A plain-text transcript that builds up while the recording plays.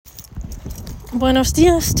Buenos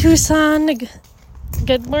dias, Tucson.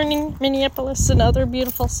 Good morning, Minneapolis, and other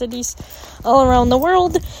beautiful cities all around the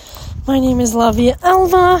world. My name is Lavia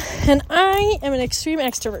Alva, and I am an extreme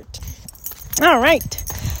extrovert. All right.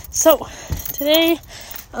 So, today,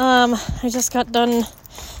 I just got done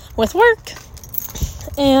with work,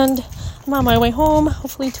 and I'm on my way home,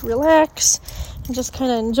 hopefully to relax and just kind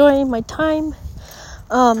of enjoy my time.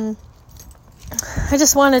 I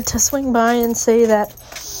just wanted to swing by and say that,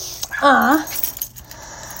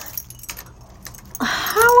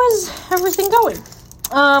 how is everything going?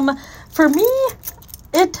 For me,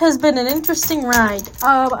 it has been an interesting ride.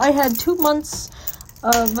 I had 2 months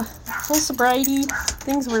of full sobriety.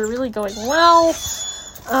 Things were really going well.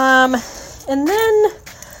 And then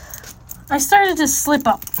I started to slip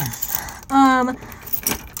up. I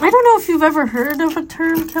don't know if you've ever heard of a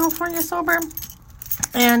term, California sober.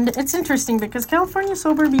 And it's interesting because California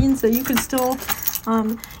sober means that you can still,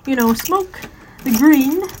 smoke the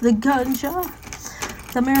green, the ganja,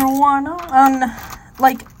 the marijuana,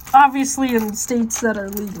 obviously in states that are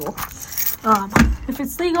legal. If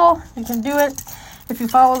it's legal, you can do it. If you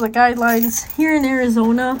follow the guidelines. Here in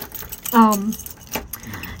Arizona,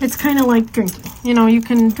 it's kind of like drinking. You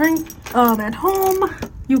can drink at home,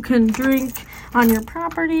 you can drink on your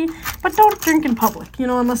property, but don't drink in public,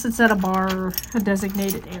 unless it's at a bar or a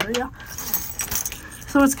designated area.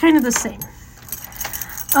 So it's kind of the same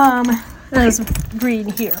as green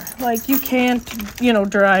here. Like, you can't,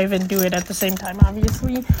 drive and do it at the same time,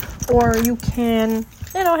 obviously. Or you can,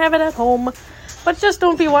 have it at home. But just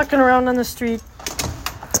don't be walking around on the street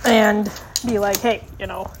and be like, hey,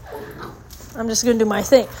 I'm just going to do my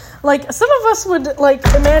thing. Like, some of us would,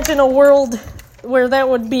 imagine a world where that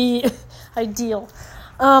would be ideal.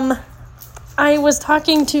 I was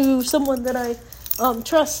talking to someone that I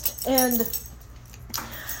trust, and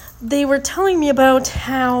they were telling me about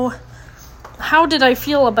how did I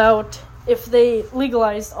feel about if they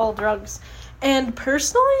legalized all drugs. And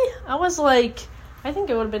personally, I was like, I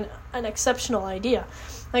think it would have been an exceptional idea.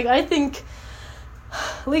 I think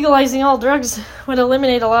legalizing all drugs would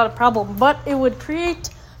eliminate a lot of problems, but it would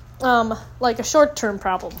create a short-term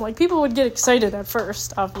problem. People would get excited at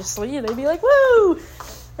first, obviously. They'd be like, woo!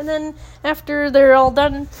 And then after they're all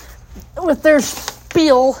done with their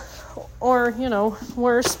spiel, or,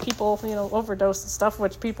 worse, people, overdose and stuff,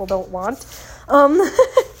 which people don't want.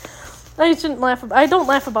 I shouldn't laugh. I don't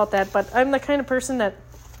laugh about that, but I'm the kind of person that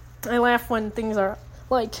I laugh when things are,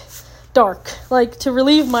 dark. To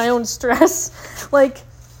relieve my own stress.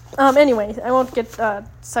 Anyway, I won't get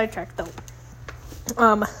sidetracked, though.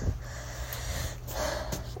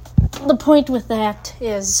 The point with that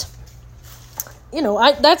is,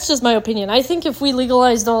 that's just my opinion. I think if we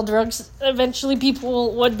legalized all drugs, eventually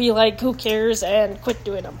people would be like, who cares, and quit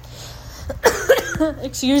doing them.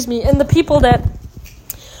 Excuse me. And the people that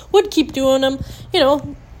would keep doing them,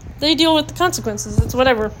 they deal with the consequences. It's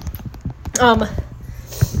whatever.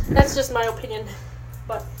 That's just my opinion.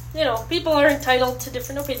 But, people are entitled to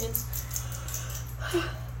different opinions.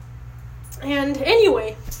 And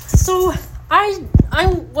anyway, so I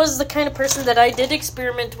was the kind of person that I did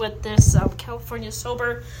experiment with this California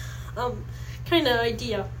sober kind of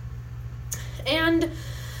idea. And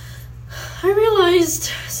I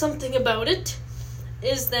realized something about it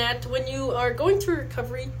is that when you are going through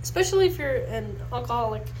recovery, especially if you're an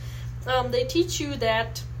alcoholic, they teach you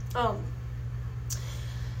that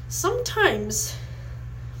sometimes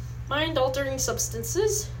mind-altering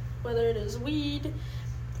substances, whether it is weed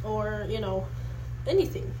or,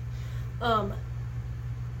 anything,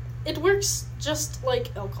 it works just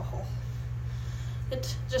like alcohol.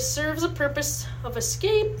 It just serves a purpose of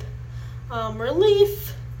escape,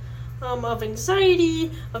 relief, of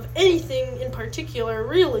anxiety, of anything in particular,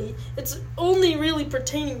 really. It's only really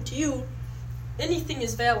pertaining to you. Anything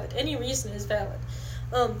is valid. Any reason is valid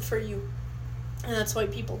for you. And that's why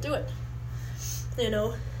people do it.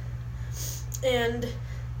 And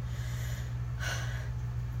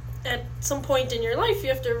at some point in your life, you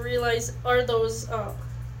have to realize, are those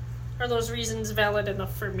reasons valid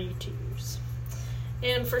enough for me to use?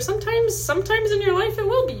 And for sometimes in your life, it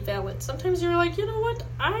will be valid. Sometimes you're like, you know what?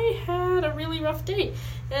 I had a really rough day,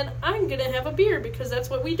 and I'm going to have a beer because that's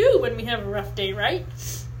what we do when we have a rough day, right?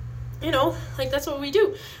 That's what we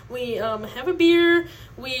do. We have a beer,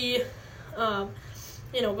 we, go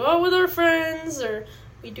out with our friends, or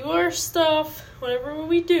we do our stuff, whatever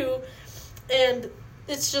we do, and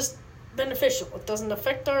it's just beneficial. It doesn't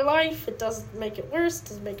affect our life. It doesn't make it worse. It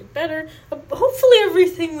doesn't make it better. Hopefully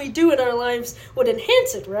everything we do in our lives would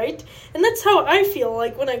enhance it, right? And that's how I feel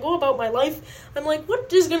when I go about my life. I'm like,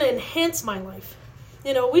 what is going to enhance my life?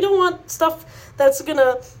 We don't want stuff that's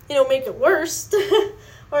gonna, make it worse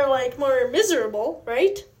or, like, more miserable,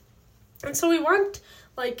 right? And so we want,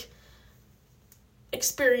 like,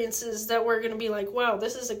 experiences that we're gonna be like, wow,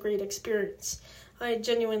 this is a great experience. I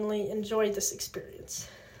genuinely enjoy this experience.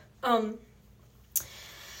 And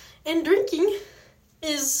drinking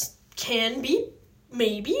can be,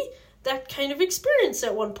 maybe, that kind of experience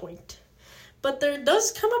at one point. But there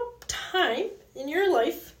does come a time in your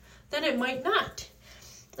life that it might not.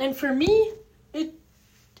 And for me,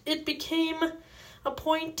 it became a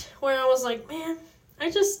point where I was like, man, I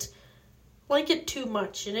just like it too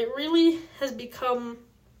much. And it really has become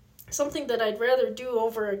something that I'd rather do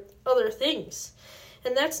over other things.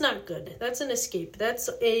 And that's not good. That's an escape. That's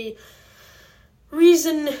a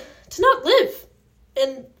reason to not live.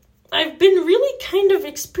 And I've been really kind of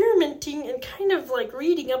experimenting and kind of like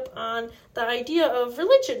reading up on the idea of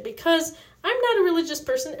religion, because I'm not a religious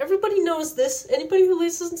person. Everybody knows this. Anybody who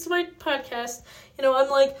listens to my podcast, I'm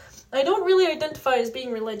like, I don't really identify as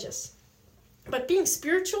being religious. But being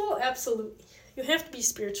spiritual, absolutely. You have to be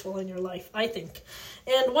spiritual in your life, I think.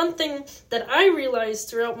 And one thing that I realized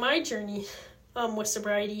throughout my journey with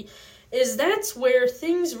sobriety is that's where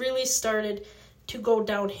things really started to go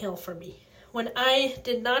downhill for me. When I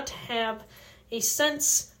did not have a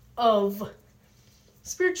sense of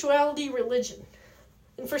spirituality, religion.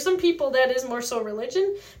 And for some people that is more so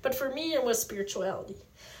religion, but for me it was spirituality.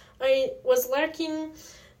 I was lacking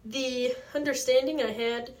the understanding I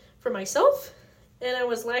had for myself, and I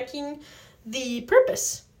was lacking the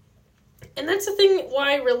purpose. And that's the thing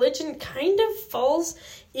why religion kind of falls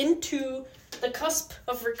into the cusp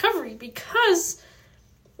of recovery, because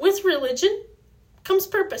with religion comes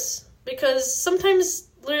purpose. Because sometimes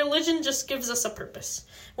religion just gives us a purpose,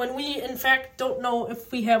 when we, in fact, don't know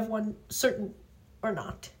if we have one certain or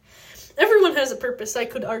not. Everyone has a purpose, I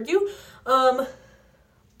could argue,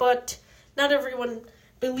 but not everyone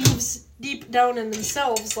believes deep down in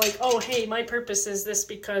themselves, like, oh, hey, my purpose is this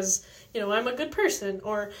because, I'm a good person,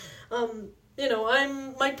 or,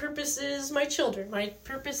 my purpose is my children, my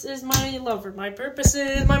purpose is my lover, my purpose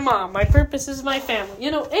is my mom, my purpose is my family,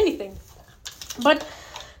 anything. But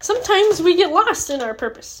sometimes we get lost in our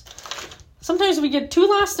purpose. Sometimes we get too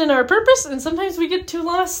lost in our purpose, and sometimes we get too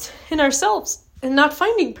lost in ourselves and not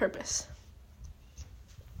finding purpose.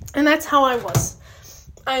 And that's how I was.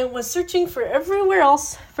 I was searching for everywhere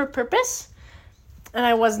else for purpose, and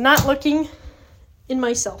I was not looking in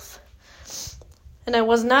myself. And I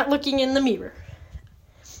was not looking in the mirror.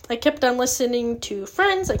 I kept on listening to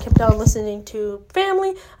friends. I kept on listening to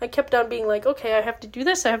family. I kept on being like, okay, I have to do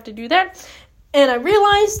this. I have to do that. And I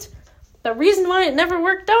realized the reason why it never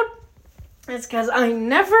worked out is because I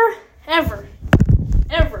never, ever,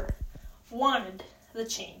 ever wanted the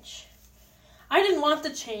change. I didn't want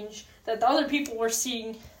the change that the other people were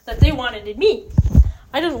seeing that they wanted in me.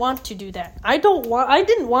 I didn't want to do that. I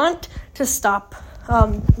didn't want to stop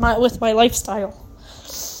with my lifestyle.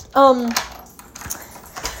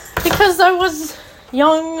 Because I was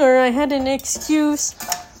young, or I had an excuse.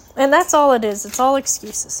 And that's all it is. It's all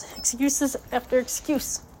excuses. Excuses after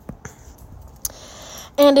excuse.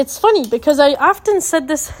 And it's funny because I often said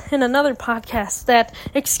this in another podcast, that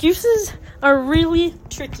excuses are really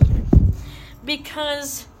tricky.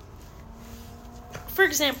 Because, for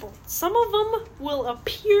example, some of them will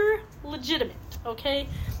appear legitimate, okay?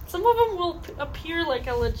 Some of them will appear like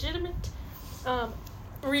a legitimate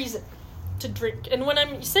reason to drink. And when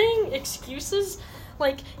I'm saying excuses,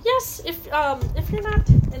 like, yes, if you're not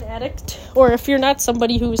an addict, or if you're not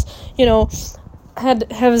somebody who's,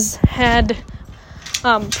 has had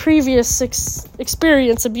previous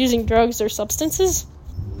experience abusing drugs or substances,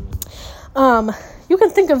 you can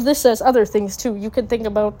think of this as other things too. You could think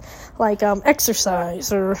about like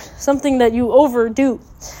exercise or something that you overdo.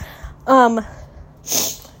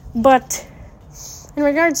 But in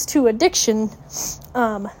regards to addiction,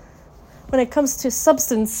 when it comes to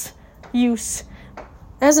substance use,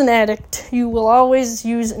 as an addict, you will always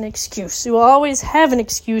use an excuse. You will always have an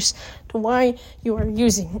excuse to why you are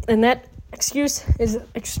using. And that excuse is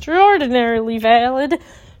extraordinarily valid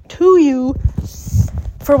to you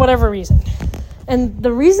for whatever reason. And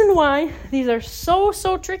the reason why these are so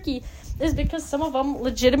tricky is because some of them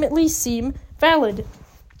legitimately seem valid.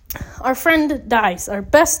 Our friend dies. Our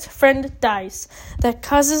best friend dies. That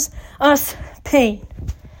causes us pain.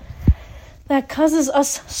 That causes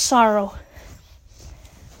us sorrow.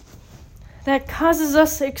 That causes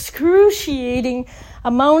us excruciating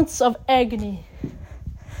amounts of agony.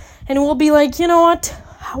 And we'll be like, you know what?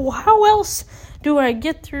 How else do I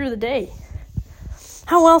get through the day?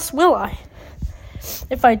 How else will I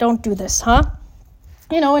if I don't do this, huh?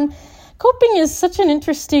 And coping is such an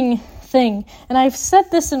interesting thing. And I've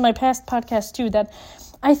said this in my past podcast too, that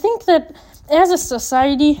I think that as a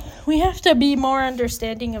society, we have to be more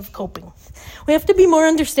understanding of coping. We have to be more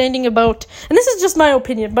understanding about, and this is just my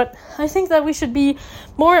opinion, but I think that we should be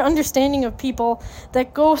more understanding of people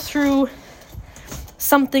that go through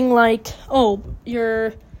something like,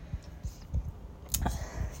 your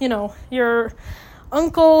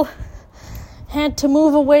uncle had to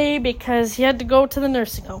move away because he had to go to the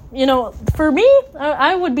nursing home. For me,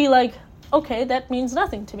 I would be like, okay, that means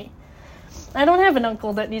nothing to me. I don't have an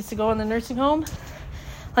uncle that needs to go in the nursing home.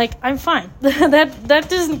 Like, I'm fine. That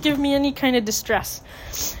doesn't give me any kind of distress.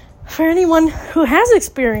 For anyone who has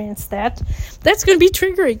experienced that, that's going to be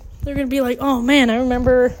triggering. They're going to be like, oh man, I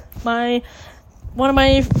remember one of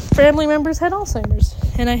my family members had Alzheimer's,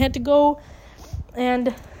 and I had to go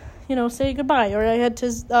and, say goodbye, or I had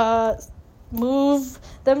to move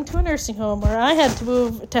them to a nursing home, or I had to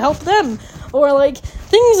move to help them, or like,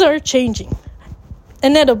 things are changing.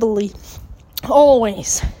 Inevitably.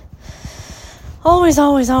 Always. Always,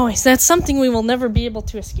 always, always. That's something we will never be able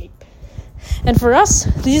to escape. And for us,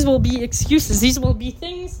 these will be excuses. These will be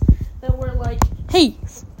things that we're like, hey,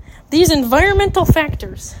 these environmental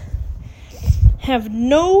factors have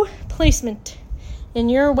no placement in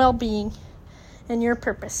your well-being and your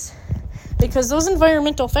purpose. Because those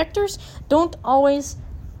environmental factors don't always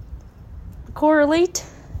correlate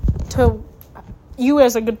to you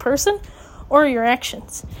as a good person or your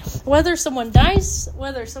actions. Whether someone dies,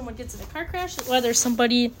 whether someone gets in a car crash, whether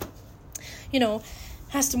somebody,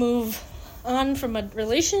 has to move on from a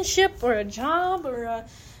relationship or a job or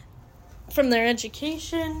from their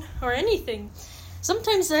education or anything.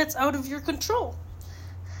 Sometimes that's out of your control.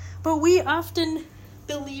 But we often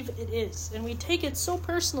believe it is, and we take it so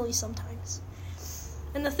personally sometimes.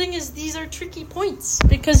 And the thing is, these are tricky points,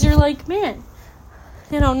 because you're like, man,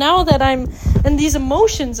 now that and these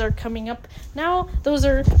emotions are coming up, now those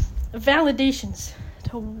are validations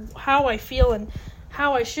to how I feel and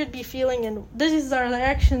how I should be feeling, and these are the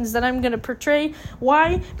actions that I'm going to portray.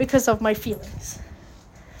 Why? Because of my feelings.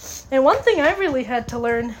 And one thing I really had to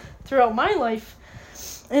learn throughout my life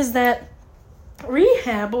is that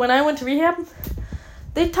when I went to rehab,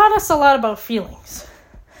 they taught us a lot about feelings.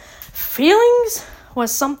 Feelings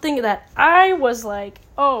was something that I was like,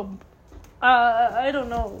 I don't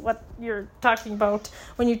know what you're talking about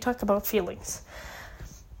when you talk about feelings.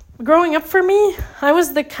 Growing up for me, I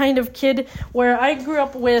was the kind of kid where I grew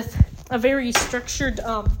up with a very strict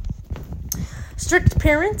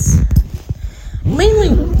parents. Mainly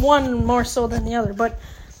one more so than the other, but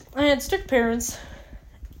I had strict parents,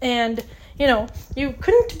 and, you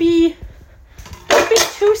couldn't be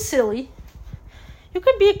too silly. You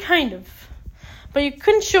could be kind of, but you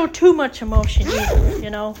couldn't show too much emotion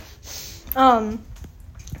either,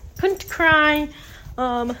 couldn't cry,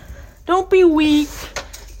 don't be weak,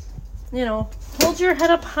 hold your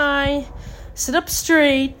head up high, sit up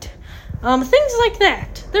straight, things like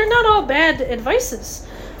that. They're not all bad advices,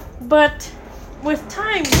 but with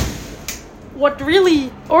time, what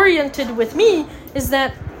really oriented with me is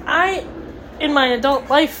that I, in my adult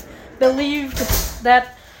life, believed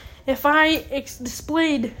that if I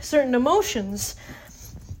displayed certain emotions,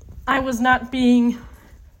 I was not being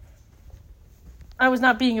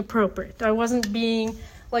appropriate. I wasn't being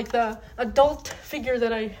like the adult figure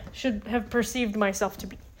that I should have perceived myself to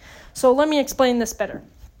be. So let me explain this better.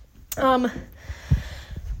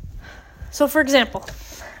 So for example,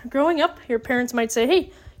 growing up, your parents might say,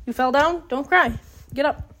 hey, you fell down, don't cry, get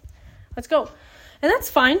up, let's go. And that's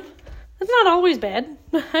fine. That's not always bad.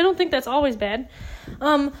 I don't think that's always bad.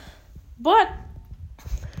 But,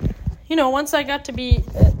 once I got to be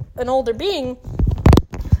an older being,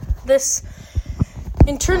 this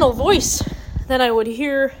internal voice that I would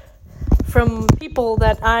hear from people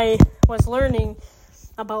that I was learning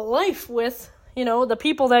about life with, the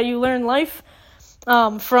people that you learn life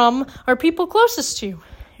from are people closest to you,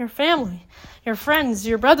 your family, your friends,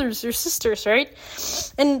 your brothers, your sisters, right?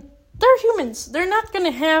 And they're humans. They're not going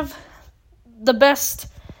to have the best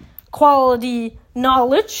quality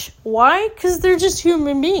knowledge. Why? Because they're just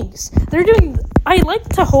human beings. I like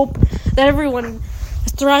to hope that everyone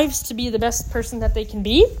strives to be the best person that they can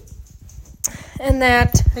be. And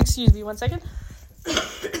that, excuse me 1 second.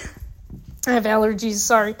 I have allergies,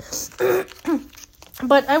 sorry.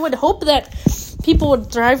 But I would hope that people would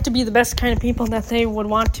strive to be the best kind of people that they would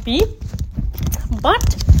want to be.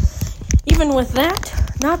 But even with that,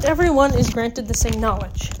 not everyone is granted the same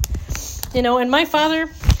knowledge. And my father,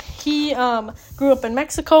 he grew up in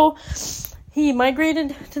Mexico. He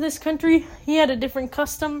migrated to this country. He had a different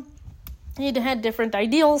custom. He had different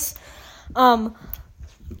ideals.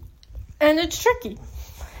 And it's tricky.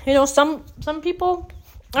 You know, some people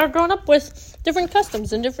are grown up with different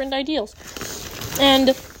customs and different ideals.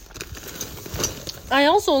 And I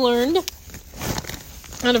also learned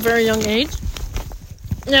at a very young age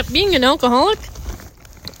that being an alcoholic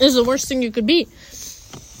is the worst thing you could be.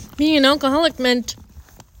 Being an alcoholic meant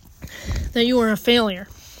that you were a failure.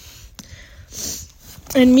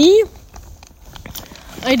 And me,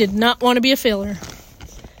 I did not want to be a failure.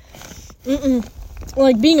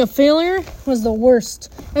 Like, being a failure was the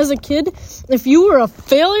worst. As a kid, if you were a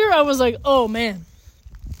failure, I was like, oh man,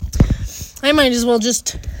 I might as well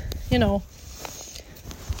just, you know,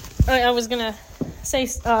 I was gonna say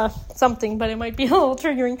something, but it might be a little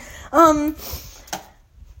triggering.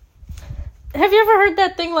 Have you ever heard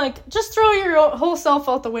that thing, like, just throw your whole self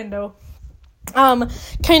out the window?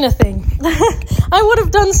 Kind of thing. I would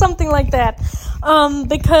have done something like that,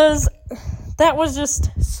 because that was just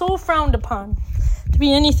so frowned upon, to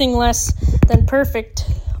be anything less than perfect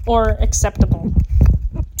or acceptable.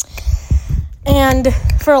 And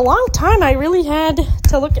for a long time, I really had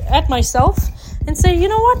to look at myself and say, you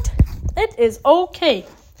know what? It is okay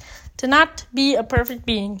to not be a perfect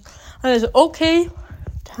being. It is okay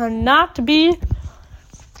to not be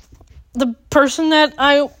the person that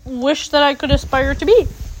I wish that I could aspire to be.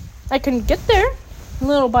 I can get there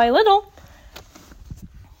little by little.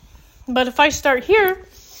 But if I start here,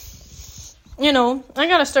 you know, I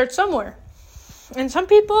gotta start somewhere. And some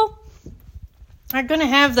people are gonna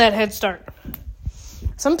have that head start.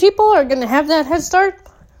 Some people are gonna have that head start.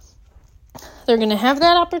 They're gonna have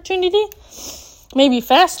that opportunity. Maybe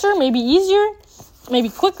faster, maybe easier, maybe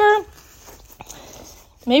quicker,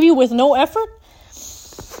 maybe with no effort.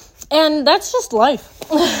 And that's just life.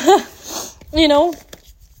 You know,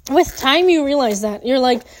 with time you realize that. You're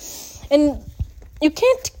like, and you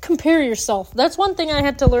can't compare yourself. That's one thing I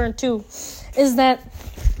had to learn too, is that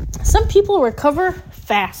some people recover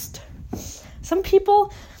fast. Some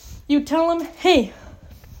people, you tell them, hey,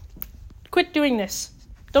 quit doing this.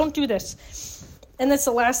 Don't do this. And that's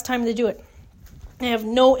the last time they do it. They have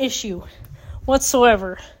no issue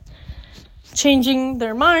whatsoever changing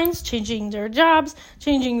their minds, changing their jobs,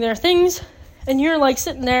 changing their things. And you're like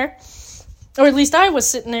sitting there, or at least I was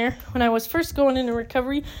sitting there when I was first going into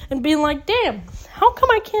recovery and being like, damn, how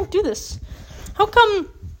come I can't do this? How come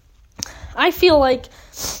I feel like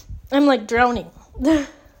I'm like drowning? I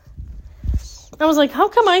was like, how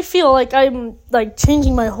come I feel like I'm like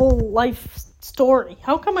changing my whole life story?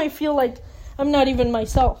 How come I feel like I'm not even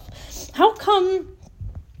myself? How come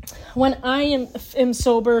when I am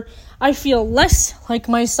sober, I feel less like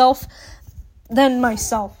myself than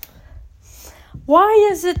myself? Why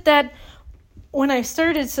is it that when I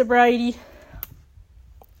started sobriety,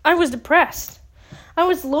 I was depressed? I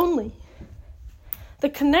was lonely. The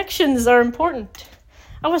connections are important.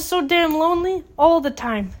 I was so damn lonely all the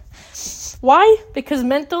time. Why? Because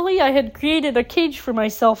mentally I had created a cage for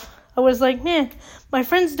myself. I was like, man, my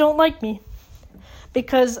friends don't like me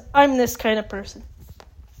because I'm this kind of person.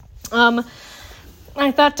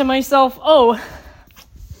 I thought to myself, I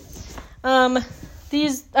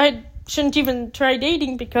shouldn't even try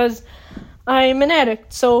dating because I'm an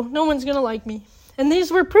addict, so no one's gonna like me. And these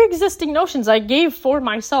were pre-existing notions I gave for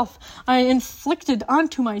myself. I inflicted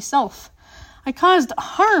onto myself. I caused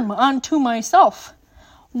harm onto myself.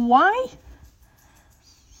 Why?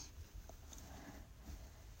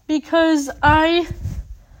 Because I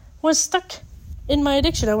was stuck in my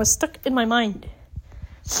addiction. I was stuck in my mind.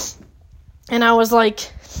 And I was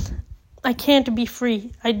like, I can't be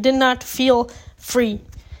free. I did not feel free.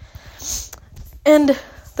 And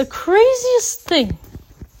the craziest thing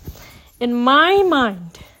in my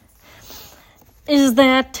mind is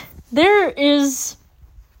that there is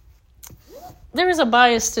a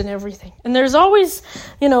bias in everything. And there's always,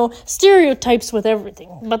 stereotypes with everything.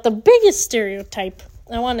 But the biggest stereotype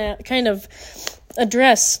I want to kind of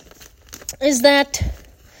address is that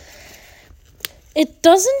it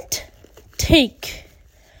doesn't take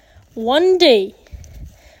one day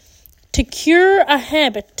to cure a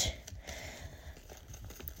habit,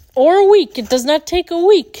 or a week. It does not take a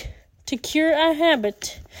week to cure a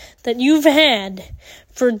habit that you've had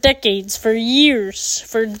for decades, for years,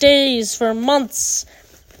 for days, for months,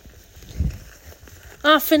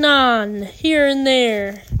 off and on, here and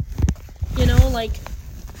there.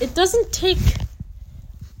 It doesn't take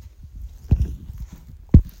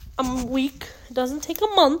a week, it doesn't take a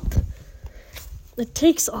month. It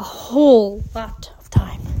takes a whole lot of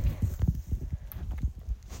time.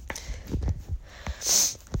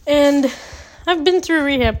 And I've been through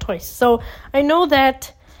rehab twice, so I know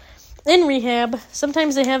that in rehab,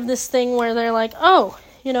 sometimes they have this thing where they're like, oh,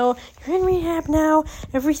 you're in rehab now,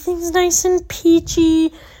 everything's nice and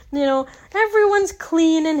peachy, everyone's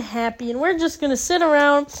clean and happy, and we're just going to sit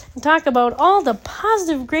around and talk about all the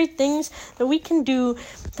positive, great things that we can do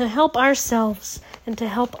to help ourselves and to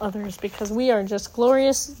help others, because we are just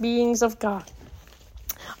glorious beings of God.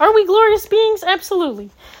 Are we glorious beings? Absolutely.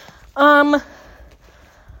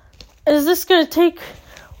 Is this going to take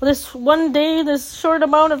this one day, this short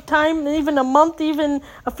amount of time, even a month, even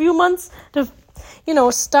a few months to,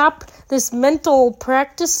 stop this mental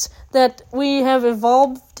practice that we have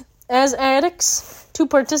evolved as addicts to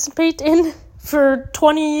participate in for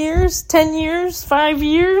 20 years, 10 years, 5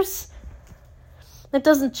 years? That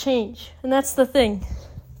doesn't change. And that's the thing.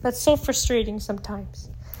 That's so frustrating sometimes.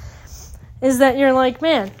 Is that you're like,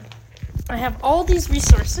 man, I have all these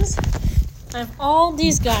resources. I have all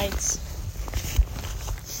these guides.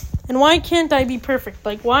 And why can't I be perfect?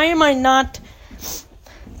 Like, why am I not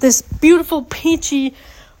this beautiful, peachy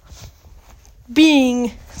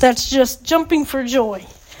being that's just jumping for joy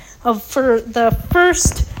for the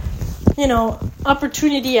first,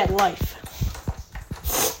 opportunity at life?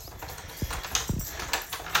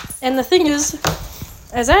 And the thing is,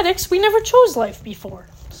 as addicts, we never chose life before.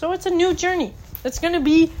 So it's a new journey. It's going to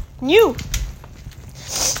be new.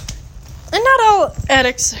 And not all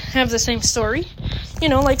addicts have the same story.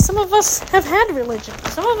 Like some of us have had religion.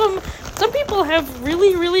 Some people have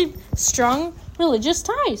really, really strong religious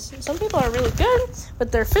ties. Some people are really good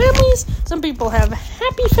with their families. Some people have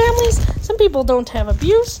happy families. Some people don't have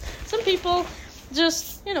abuse. Some people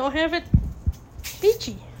just, have it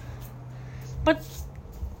peachy. But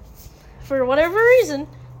for whatever reason,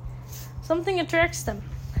 something attracts them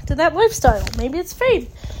to that lifestyle. Maybe it's fame.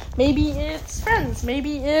 Maybe it's friends.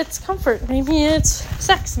 Maybe it's comfort. Maybe it's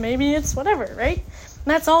sex. Maybe it's whatever, right? And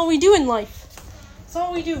that's all we do in life. That's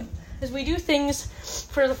all we do, is we do things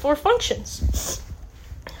for the 4 functions.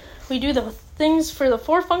 We do the things for the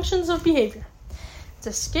 4 functions of behavior. It's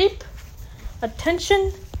escape,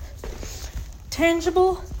 attention,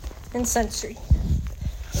 tangible, and sensory.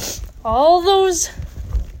 All those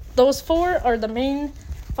 4 are the main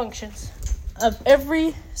functions of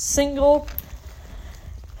every single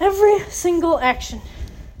action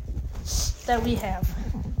that we have.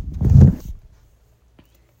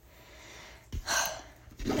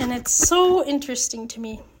 And it's so interesting to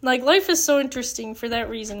me. Like, life is so interesting for that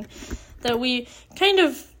reason, that we kind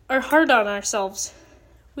of are hard on ourselves.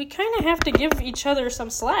 We kind of have to give each other some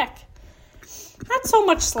slack. Not so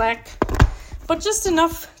much slack, but just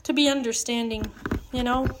enough to be understanding,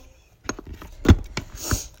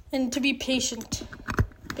 and to be patient.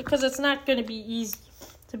 Because it's not going to be easy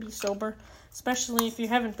to be sober, especially if you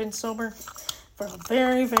haven't been sober for a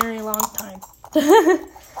very, very long time.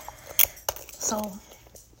 So,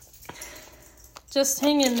 just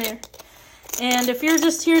hang in there. And if you're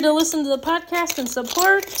just here to listen to the podcast and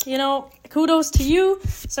support, kudos to you.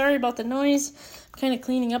 Sorry about the noise. I'm kind of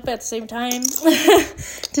cleaning up at the same time.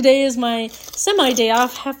 Today is my semi-day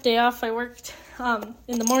off, half day off. I worked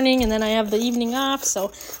in the morning, and then I have the evening off,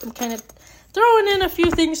 so I'm kind of throwing in a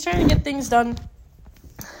few things, trying to get things done.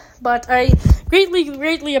 But I greatly,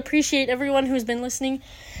 greatly appreciate everyone who's been listening.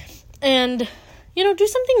 And, do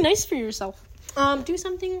something nice for yourself. Do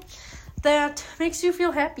something that makes you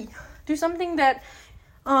feel happy. Do something that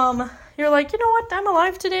you're like, I'm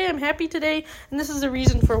alive today, I'm happy today, and this is the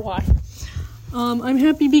reason for why. I'm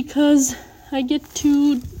happy because I get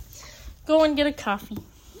to go and get a coffee.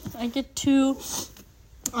 I get to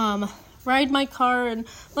ride my car and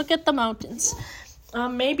look at the mountains.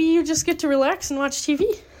 Maybe you just get to relax and watch TV.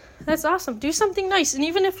 That's awesome. Do something nice. And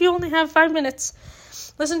even if you only have 5 minutes,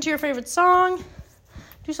 listen to your favorite song.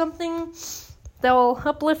 Do something that will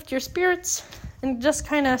uplift your spirits and just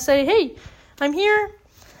kind of say, hey, I'm here.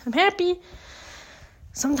 I'm happy.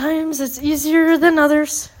 Sometimes it's easier than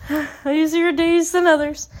others. Easier days than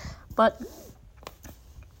others. But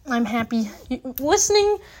I'm happy.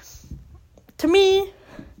 Listening to me,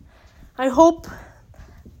 I hope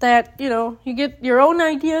that, you get your own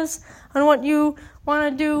ideas on what you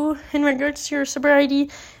want to do in regards to your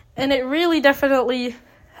sobriety. And it really definitely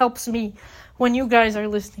helps me when you guys are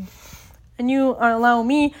listening. And you allow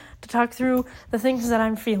me to talk through the things that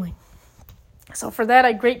I'm feeling. So for that,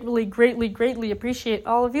 I greatly, greatly, greatly appreciate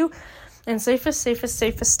all of you. And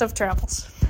safest of travels.